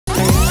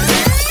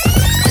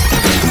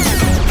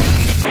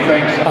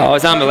Oh, it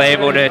was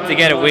unbelievable to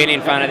get a win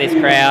in front of this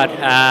crowd.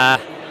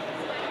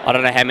 I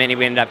don't know how many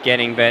we ended up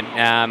getting, but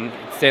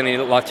it certainly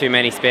looked like too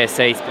many spare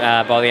seats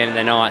by the end of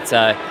the night.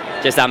 So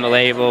just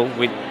unbelievable.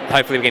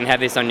 Hopefully we can have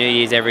this on New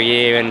Year's every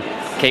year and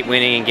keep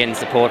winning and getting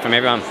support from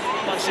everyone.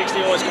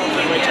 160, always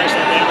confident we chased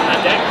that down on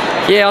that deck?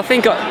 Yeah, I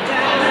think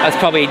I was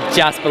probably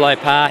just below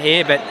par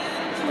here, but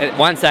at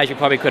one stage we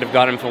probably could have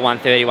got them for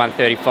 130,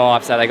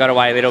 135, so they got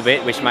away a little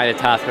bit, which made the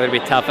task a little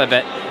bit tougher,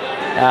 but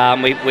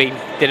we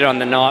did it on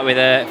the night with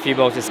a few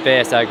balls to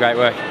spare, so great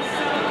work. Do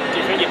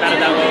you think you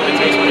batted that well in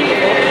the T20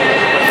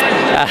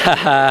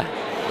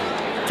 before?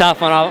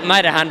 Tough one. I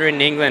made 100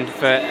 in England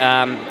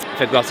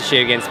for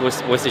Gloucestershire against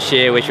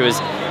Worcestershire, which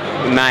was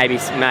maybe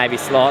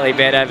slightly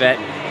better, but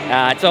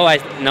it's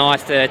always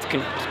nice to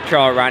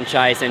control a run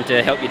chase and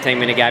to help your team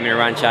win a game in a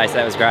run chase.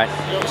 That was great.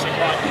 You're obviously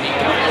quite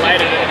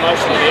elated and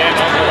emotional at the end.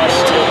 I was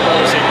still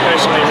obviously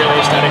personally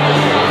really ecstatic with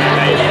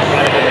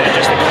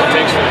just the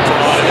context for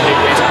tonight and the big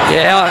win.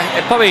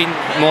 Yeah, probably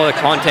more the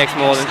context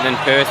more than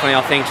personally.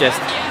 I think just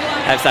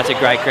have such a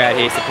great crowd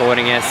here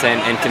supporting us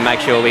and to make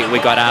sure we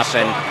got up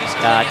and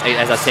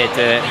as I said,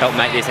 to help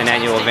make this an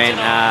annual event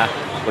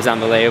was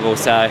unbelievable.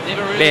 So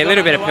yeah, a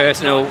little bit of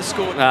personal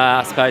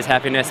I suppose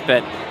happiness,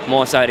 but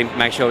more so to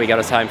make sure we got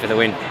us home for the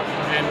win.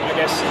 And I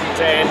guess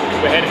to end,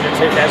 we're heading to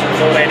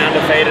 2014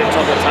 undefeated on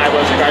top of the table.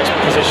 It's a great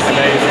position to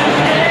be.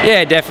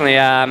 Yeah, definitely.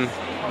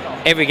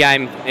 Every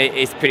game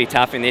is pretty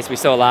tough in this. We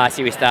saw last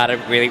year we started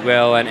really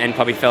well and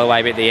probably fell away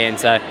a bit at the end,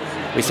 so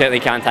we certainly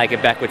can't take a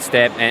backward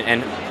step.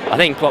 And I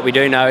think what we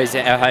do know is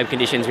our home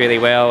conditions really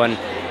well and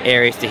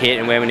areas to hit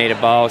and where we need to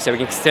bowl, so we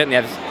can certainly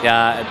have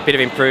a bit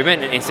of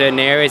improvement in certain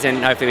areas,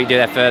 and hopefully we do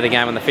that further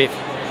game on the 5th.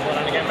 Well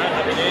done again, mate.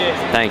 Happy New Year.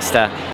 Thanks.